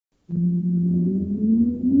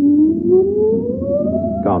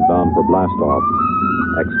Countdown for blast off.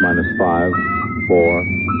 X minus 5, 4,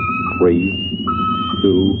 3,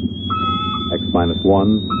 2, X minus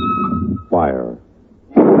 1, fire.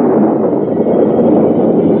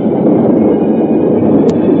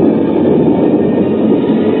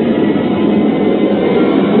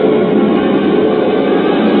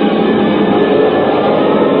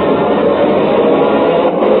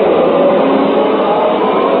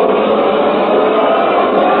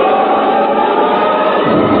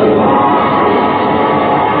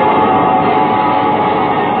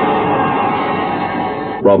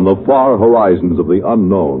 From the far horizons of the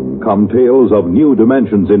unknown come tales of new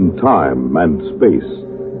dimensions in time and space.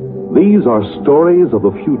 These are stories of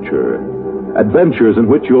the future, adventures in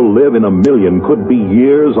which you'll live in a million, could be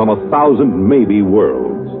years, on 1,000 maybe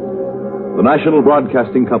worlds. The National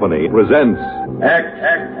Broadcasting Company presents X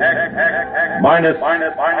minus 1.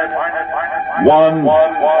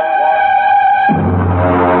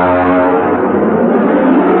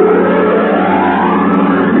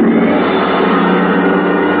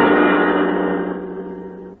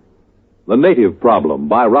 The Native Problem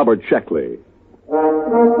by Robert Sheckley.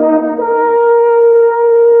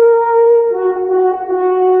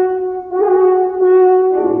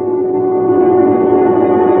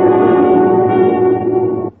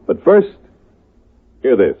 But first,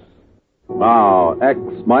 hear this. Now, X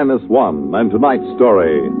minus 1, and tonight's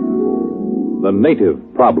story, The Native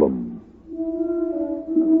Problem.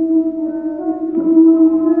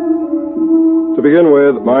 To begin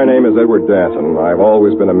with, my name is Edward Danton. I've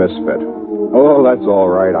always been a misfit. Oh, that's all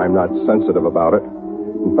right. I'm not sensitive about it.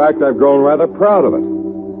 In fact, I've grown rather proud of it.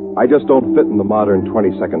 I just don't fit in the modern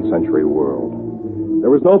 22nd century world.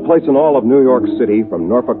 There was no place in all of New York City, from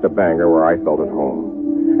Norfolk to Bangor, where I felt at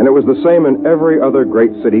home. And it was the same in every other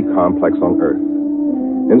great city complex on Earth.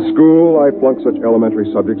 In school, I flunked such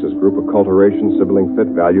elementary subjects as group acculturation, sibling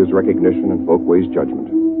fit, values recognition, and folkways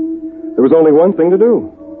judgment. There was only one thing to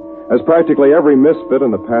do. As practically every misfit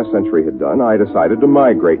in the past century had done, I decided to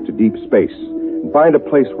migrate to deep space and find a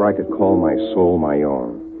place where I could call my soul my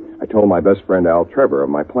own. I told my best friend Al Trevor of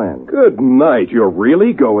my plan. Good night. You're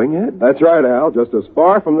really going, Ed? That's right, Al. Just as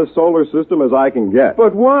far from this solar system as I can get.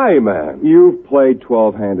 But why, man? You've played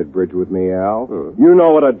 12-handed bridge with me, Al. You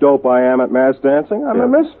know what a dope I am at mass dancing. I'm a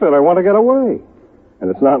misfit. I want to get away. And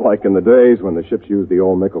it's not like in the days when the ships used the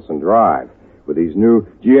old Michelson Drive. With these new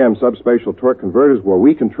GM subspatial torque converters, where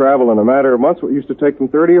we can travel in a matter of months what used to take them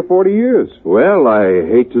 30 or 40 years. Well, I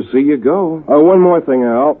hate to see you go. One more thing,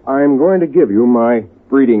 Al. I'm going to give you my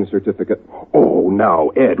breeding certificate. Oh, now,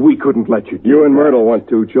 Ed, we couldn't let you do You and that. Myrtle want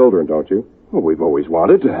 2 children, don't you? Well, we've always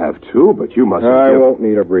wanted to have 2, but you mustn't I won't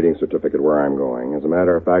need a breeding certificate where I'm going. As a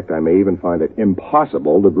matter of fact, I may even find it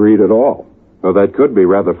impossible to breed at all. Well, that could be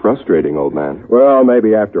rather frustrating, old man. Well,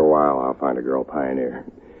 maybe after a while I'll find a girl pioneer.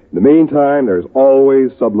 In the meantime, there's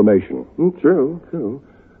always sublimation. True.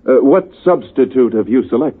 What substitute have you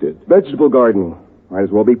selected? Vegetable garden. Might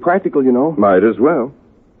as well be practical, you know. Might as well.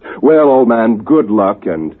 Well, old man, good luck,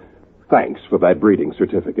 and thanks for that breeding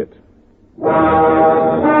certificate.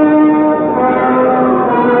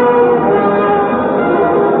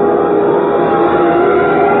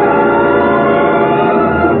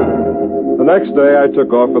 The next day, I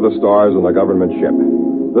took off for the stars on a government ship.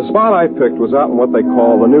 The spot I picked was out in what they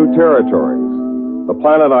call the New Territories. The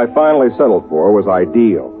planet I finally settled for was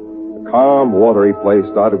ideal. A calm, watery place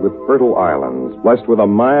dotted with fertile islands, blessed with a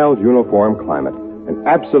mild, uniform climate, and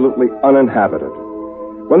absolutely uninhabited.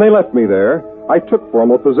 When they left me there, I took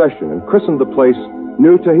formal possession and christened the place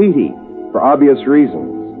New Tahiti, for obvious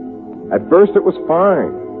reasons. At first, it was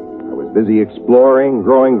fine. I was busy exploring,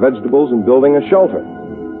 growing vegetables, and building a shelter.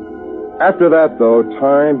 After that, though,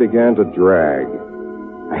 time began to drag.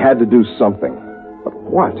 I had to do something. But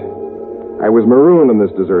what? I was marooned on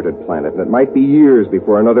this deserted planet, and it might be years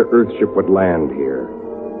before another Earthship would land here.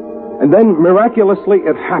 And then, miraculously,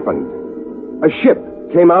 it happened. A ship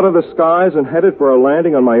came out of the skies and headed for a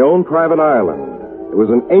landing on my own private island. It was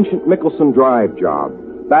an ancient Michelson Drive job,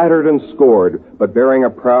 battered and scored, but bearing a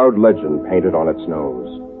proud legend painted on its nose.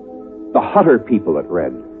 The Hutter people, it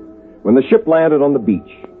read. When the ship landed on the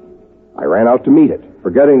beach, I ran out to meet it,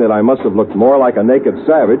 forgetting that I must have looked more like a naked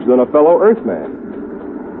savage than a fellow Earthman.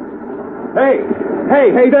 Hey,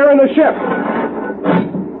 they're in the ship!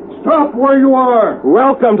 Stop where you are!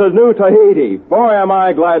 Welcome to New Tahiti. Boy, am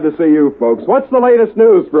I glad to see you folks. What's the latest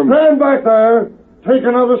news from... Stand back there! Take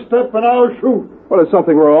another step and I'll shoot. Well, is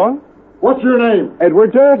something wrong? What's your name?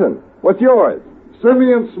 Edward Danton. What's yours?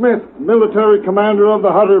 Simeon Smith, military commander of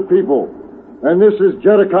the Hutter people. And this is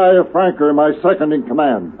Jedediah Franker, my second in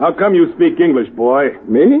command. How come you speak English, boy?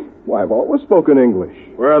 Me? Why, I've always spoken English.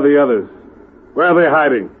 Where are the others? Where are they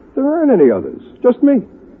hiding? There aren't any others. Just me.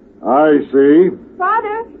 I see.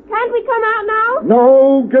 Father, can't we come out now?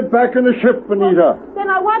 No, get back in the ship, Anita. Then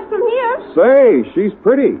I'll watch from here. Say, she's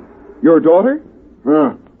pretty. Your daughter?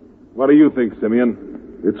 Huh. What do you think, Simeon?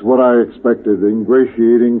 It's what I expected.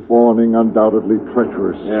 Ingratiating, fawning, undoubtedly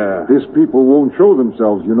treacherous. Yeah. His people won't show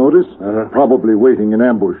themselves, you notice? Uh-huh. Probably waiting in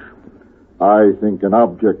ambush. I think an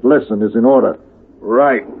object lesson is in order.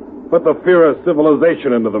 Right. Put the fear of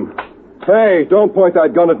civilization into them. Hey, don't point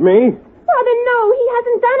that gun at me. Father, no, he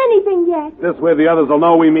hasn't done anything yet. This way the others will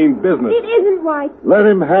know we mean business. It isn't right. Let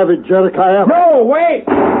him have it, Jedediah. No, wait!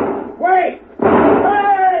 Wait!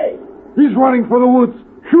 Hey! He's running for the woods.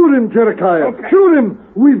 Shoot him, Jedediah. Okay. Shoot him.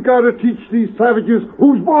 We've got to teach these savages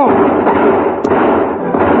who's boss.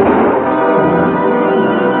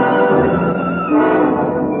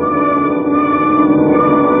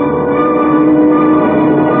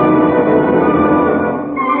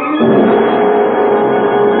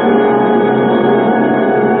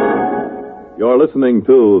 You're listening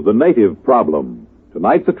to The Native Problem,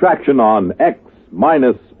 tonight's attraction on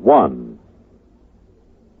X-1.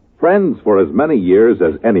 Friends, for as many years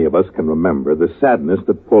as any of us can remember, the sadness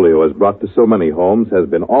that polio has brought to so many homes has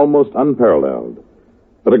been almost unparalleled.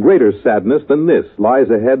 But a greater sadness than this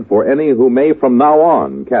lies ahead for any who may from now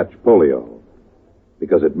on catch polio,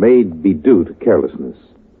 because it may be due to carelessness.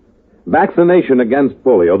 Vaccination against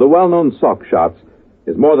polio, the well-known Salk shots,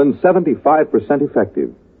 is more than 75%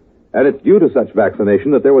 effective. And it's due to such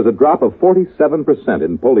vaccination that there was a drop of 47%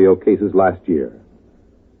 in polio cases last year.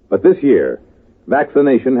 But this year,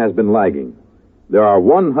 vaccination has been lagging. There are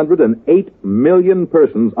 108 million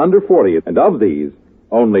persons under 40, and of these,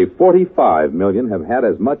 only 45 million have had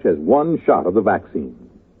as much as one shot of the vaccine.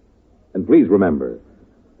 And please remember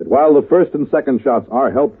that while the first and second shots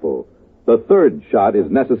are helpful, the third shot is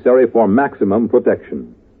necessary for maximum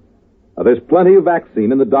protection. Now, there's plenty of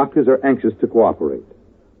vaccine, and the doctors are anxious to cooperate.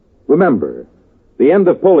 Remember, the end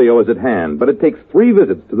of polio is at hand, but it takes 3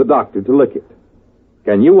 visits to the doctor to lick it.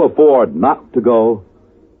 Can you afford not to go?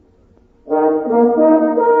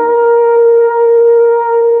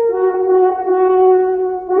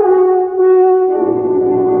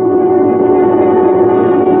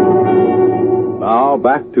 Now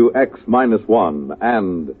back to X-1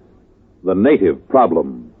 and The Native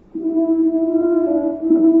Problem.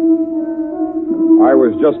 I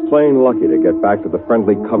was just plain lucky to get back to the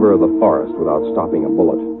friendly cover of the forest without stopping a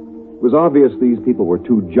bullet. It was obvious these people were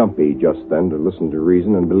too jumpy just then to listen to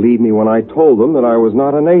reason and believe me when I told them that I was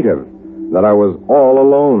not a native, that I was all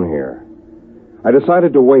alone here. I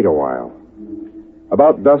decided to wait a while.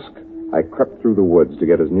 About dusk, I crept through the woods to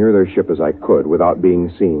get as near their ship as I could without being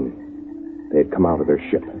seen. They had come out of their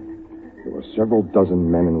ship. There were several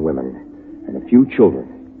dozen men and women, and a few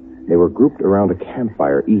children. They were grouped around a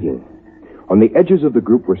campfire eating. On the edges of the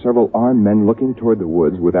group were several armed men looking toward the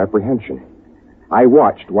woods with apprehension. I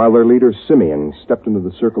watched while their leader, Simeon, stepped into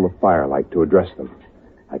the circle of firelight to address them.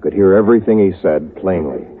 I could hear everything he said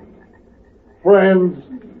plainly. Friends,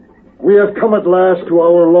 we have come at last to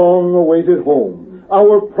our long-awaited home,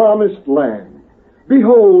 our promised land.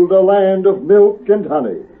 Behold, a land of milk and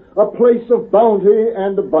honey, a place of bounty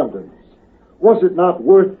and abundance. Was it not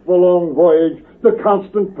worth the long voyage, the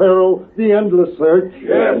constant peril, the endless search?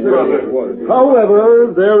 Yes, brother.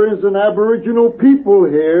 However, there is an aboriginal people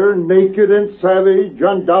here, naked and savage,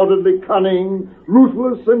 undoubtedly cunning,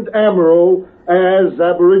 ruthless and amoral, as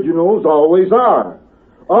aboriginals always are.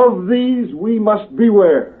 Of these we must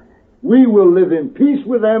beware. We will live in peace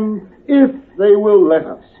with them if they will let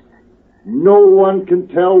us. No one can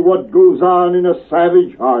tell what goes on in a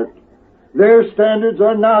savage heart. Their standards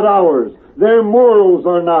are not ours. Their morals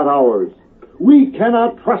are not ours. We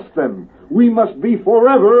cannot trust them. We must be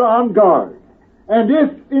forever on guard. And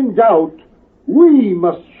if in doubt, we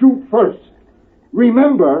must shoot first.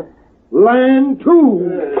 Remember, land too.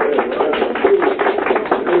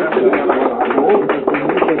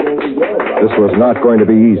 This was not going to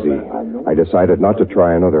be easy. I decided not to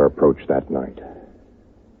try another approach that night.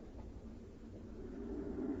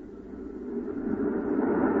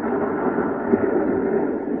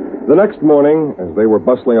 The next morning, as they were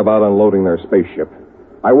bustling about unloading their spaceship,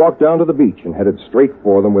 I walked down to the beach and headed straight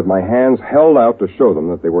for them with my hands held out to show them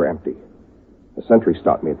that they were empty. The sentry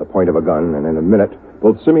stopped me at the point of a gun, and in a minute,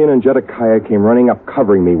 both Simeon and Jedediah came running up,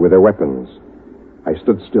 covering me with their weapons. I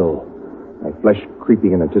stood still, my flesh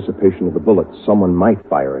creeping in anticipation of the bullets someone might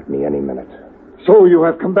fire at me any minute. So you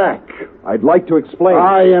have come back. I'd like to explain.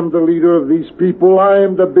 I am the leader of these people. I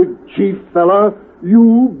am the big chief fella.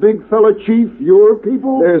 You, big fella chief, your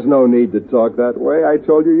people? There's no need to talk that way. I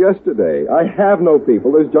told you yesterday. I have no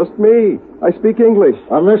people. There's just me. I speak English.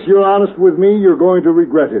 Unless you're honest with me, you're going to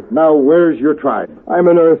regret it. Now, where's your tribe? I'm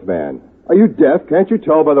an Earthman. Are you deaf? Can't you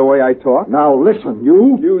tell by the way I talk? Now, listen,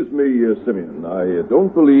 you. Excuse me, Simeon. I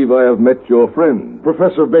don't believe I have met your friend.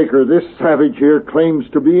 Professor Baker, this savage here claims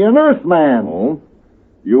to be an Earthman. Oh?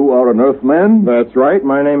 You are an Earthman? That's right.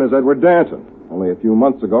 My name is Edward Danton. Only a few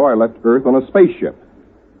months ago, I left Earth on a spaceship.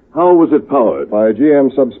 How was it powered? By a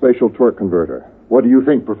GM subspatial torque converter. What do you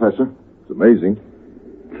think, Professor? It's amazing.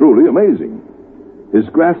 Truly amazing. His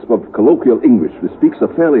grasp of colloquial English bespeaks a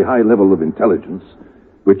fairly high level of intelligence,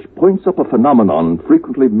 which points up a phenomenon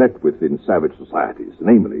frequently met with in savage societies,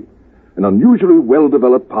 namely, an unusually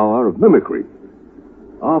well-developed power of mimicry.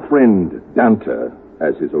 Our friend Danta,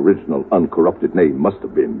 as his original uncorrupted name must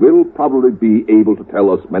have been, will probably be able to tell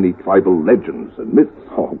us many tribal legends and myths.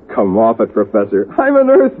 Oh, come off it, Professor. I'm an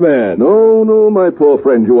Earthman. No, my poor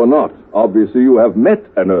friend, you are not. Obviously, you have met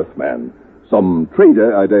an Earthman. Some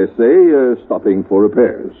trader, I dare say, stopping for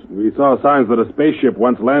repairs. We saw signs that a spaceship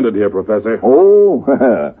once landed here, Professor. Oh,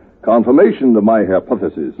 confirmation of my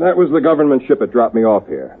hypothesis. That was the government ship that dropped me off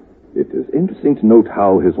here. It is interesting to note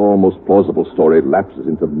how his almost plausible story lapses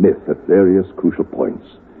into myth at various crucial points.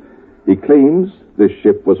 He claims this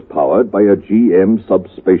ship was powered by a GM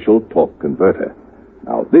subspatial torque converter.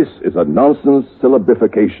 Now, this is a nonsense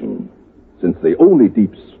syllabification, since the only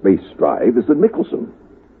deep space drive is in Michelson.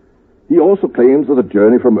 He also claims that the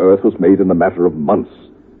journey from Earth was made in a matter of months,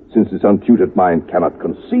 since his untutored mind cannot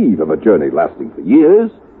conceive of a journey lasting for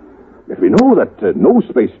years. If we know that no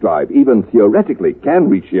space drive, even theoretically, can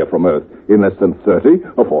reach here from Earth in less than 30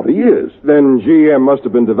 or 40 years. Then GM must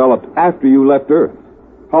have been developed after you left Earth.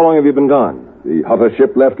 How long have you been gone? The Hutter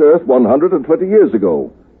ship left Earth 120 years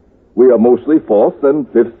ago. We are mostly fourth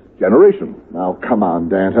and fifth generation. Now, come on,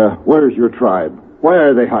 Danta. Where's your tribe? Why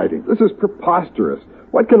are they hiding? This is preposterous.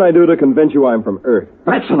 What can I do to convince you I'm from Earth?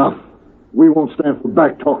 That's enough. We won't stand for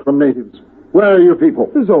backtalk from natives. Where are your people?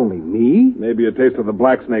 There's only me. Maybe a taste of the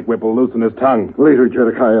black snake whip will loosen his tongue. Later,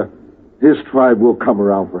 Jedekiah. His tribe will come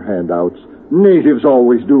around for handouts. Natives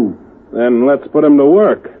always do. Then let's put him to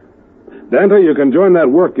work. Danta, you can join that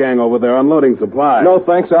work gang over there unloading supplies. No,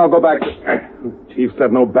 thanks. I'll go back. Chief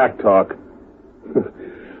said no backtalk.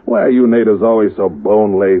 Why are you natives always so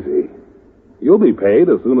bone lazy? You'll be paid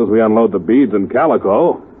as soon as we unload the beads and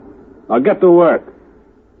calico. Now get to work.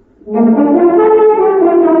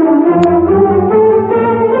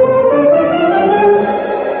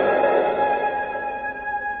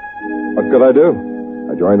 What could I do?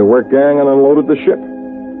 I joined the work gang and unloaded the ship.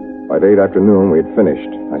 By late afternoon, we had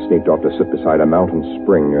finished. I sneaked off to sit beside a mountain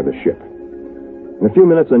spring near the ship. In a few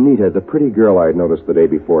minutes, Anita, the pretty girl I had noticed the day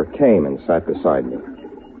before, came and sat beside me.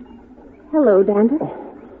 Hello, Danta.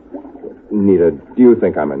 Anita, do you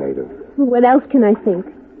think I'm a native? What else can I think?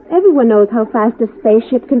 Everyone knows how fast a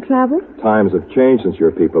spaceship can travel. Times have changed since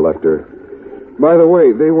your people left Earth. By the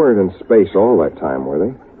way, they weren't in space all that time, were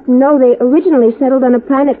they? No, they originally settled on a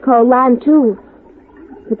planet called Land 2.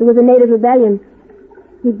 But there was a native rebellion.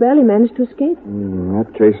 We barely managed to escape. In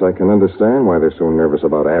that case, I can understand why they're so nervous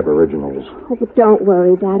about aboriginals. Oh, but don't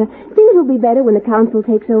worry, Dada. Things will be better when the council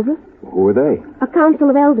takes over. Who are they? A council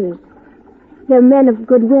of elders. They're men of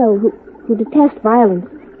goodwill who detest violence.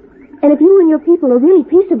 And if you and your people are really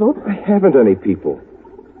peaceable... I haven't any people.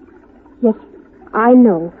 Yes, I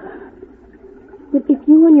know. But if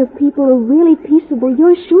you and your people are really peaceable,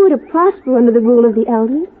 you're sure to prosper under the rule of the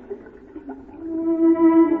elders.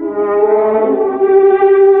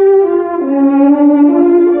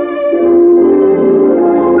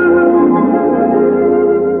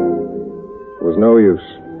 It was no use.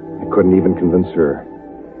 I couldn't even convince her.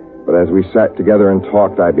 But as we sat together and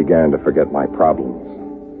talked, I began to forget my problems.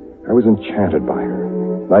 I was enchanted by her.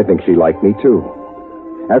 And I think she liked me, too.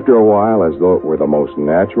 After a while, as though it were the most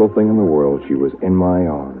natural thing in the world, she was in my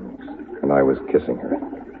arms, and I was kissing her.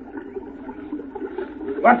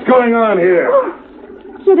 What's going on here?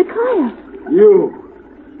 Zedekiah.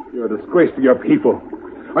 You're a disgrace to your people.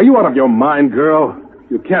 Are you out of your mind, girl?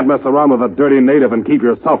 You can't mess around with a dirty native and keep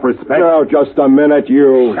your self-respect. Now, just a minute,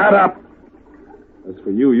 you... Shut up! As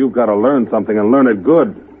for you, you've got to learn something and learn it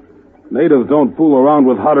good. Natives don't fool around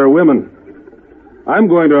with Hutter women. I'm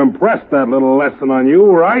going to impress that little lesson on you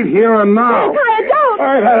right here and now. Zedekiah, don't!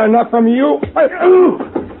 I've had enough from you.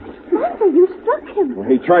 Martha, you struck him.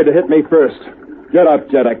 He tried to hit me first. Get up,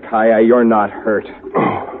 Zedekiah. You're not hurt.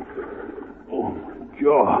 Oh, my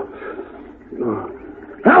jaw.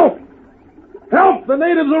 Help! Help! The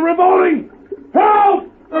natives are revolting!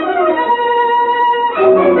 Help!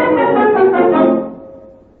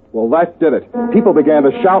 Well, that did it. People began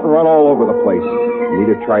to shout and run all over the place.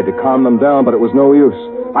 Anita tried to calm them down, but it was no use.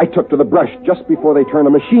 I took to the brush just before they turned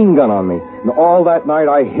a machine gun on me. And all that night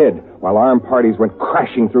I hid, while armed parties went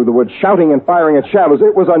crashing through the woods, shouting and firing at shadows.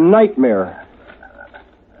 It was a nightmare.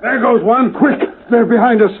 There goes one. Quick! They're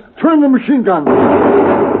behind us. Turn the machine gun.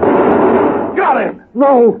 Got him!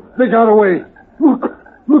 No, they got away. Look,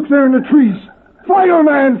 they're in the trees. Fire,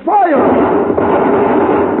 man, fire!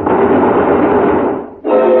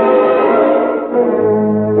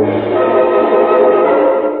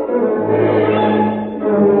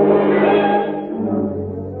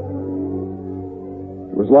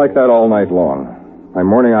 It was like that all night long. By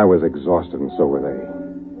morning I was exhausted, and so were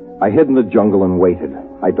they. I hid in the jungle and waited.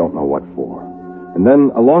 I don't know what for. And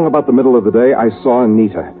then, along about the middle of the day, I saw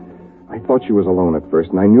Anita. I thought she was alone at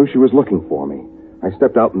first, and I knew she was looking for me. I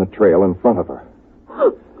stepped out in the trail in front of her.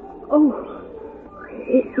 Oh,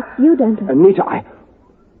 it's you, Danta. Anita,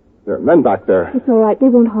 there are men back there. It's all right. They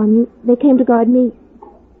won't harm you. They came to guard me.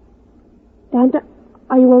 Danta,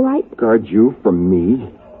 are you all right? Guard you from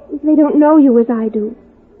me? They don't know you as I do.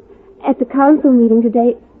 At the council meeting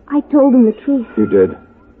today, I told them the truth. You did?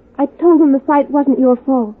 I told them the fight wasn't your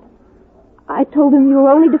fault. I told them you were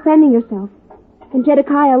only defending yourself. And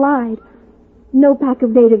Jedediah lied. No pack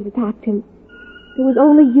of natives attacked him. There was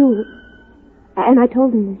only you. And I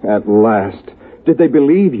told them this. At last. Did they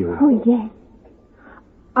believe you? Oh, yes.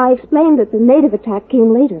 I explained that the native attack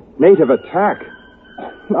came later. Native attack?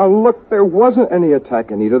 Now, look, there wasn't any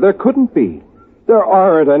attack, Anita. There couldn't be. There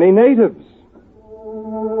aren't any natives.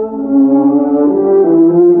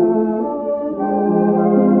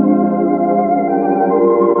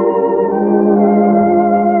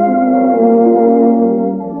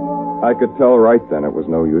 I could tell right then it was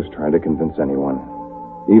no use trying to convince anyone,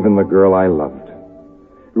 even the girl I loved.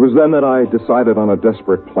 It was then that I decided on a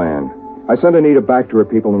desperate plan. I sent Anita back to her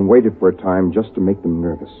people and waited for a time just to make them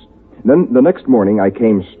nervous. Then, the next morning, I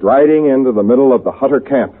came striding into the middle of the Hutter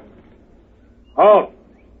camp. Halt!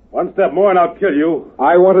 One step more and I'll kill you.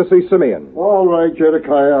 I want to see Simeon. All right,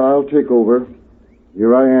 Jedediah, I'll take over.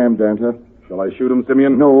 Here I am, Danta. Shall I shoot him,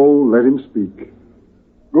 Simeon? No, let him speak.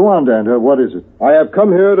 Go on, Danta. What is it? I have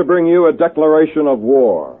come here to bring you a declaration of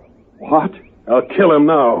war. What? I'll kill him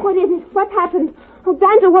now. What is it? What happened? Oh,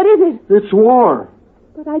 Danta, what is it? It's war.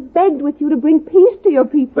 But I begged with you to bring peace to your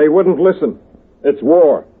people. They wouldn't listen. It's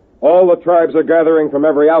war. All the tribes are gathering from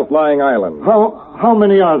every outlying island. How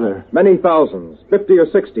many are there? Many thousands, 50 or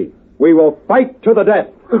 60. We will fight to the death.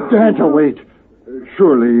 Danta, wait.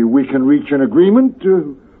 Surely we can reach an agreement.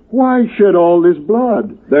 Why shed all this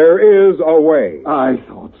blood? There is a way. I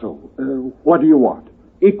thought so. What do you want?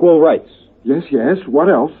 Equal rights. Yes. What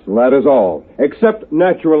else? That is all. Except,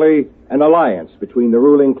 naturally, an alliance between the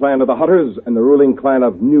ruling clan of the Hutters and the ruling clan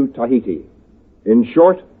of New Tahiti. In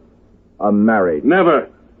short, a marriage. Never.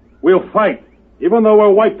 We'll fight, even though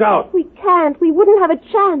we're wiped out. We can't. We wouldn't have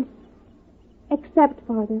a chance. Accept,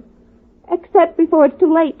 Father. Accept before it's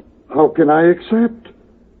too late. How can I accept?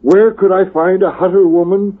 Where could I find a Hutter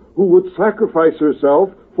woman who would sacrifice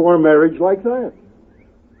herself for a marriage like that?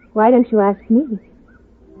 Why don't you ask me?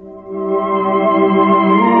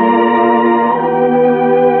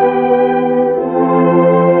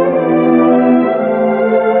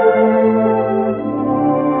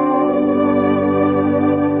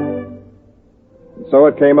 So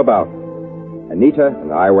it came about. Anita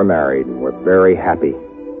and I were married and were very happy.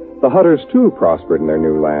 The Hutters, too, prospered in their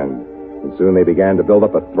new land, and soon they began to build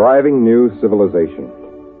up a thriving new civilization.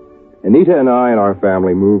 Anita and I and our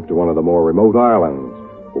family moved to one of the more remote islands,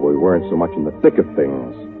 where we weren't so much in the thick of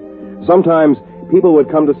things. Sometimes people would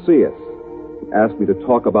come to see us and ask me to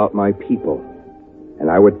talk about my people, and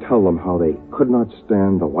I would tell them how they could not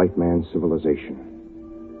stand the white man's civilization,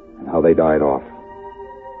 and how they died off,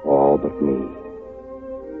 all but me.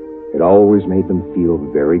 It always made them feel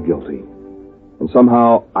very guilty. And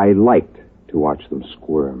somehow I liked to watch them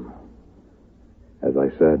squirm. As I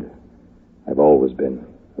said, I've always been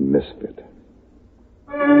a misfit.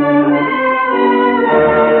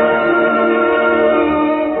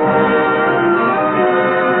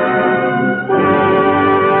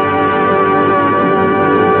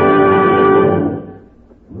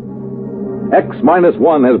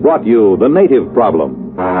 X-1 has brought you The Native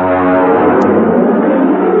Problem.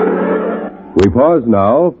 We pause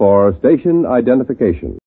now for station identification.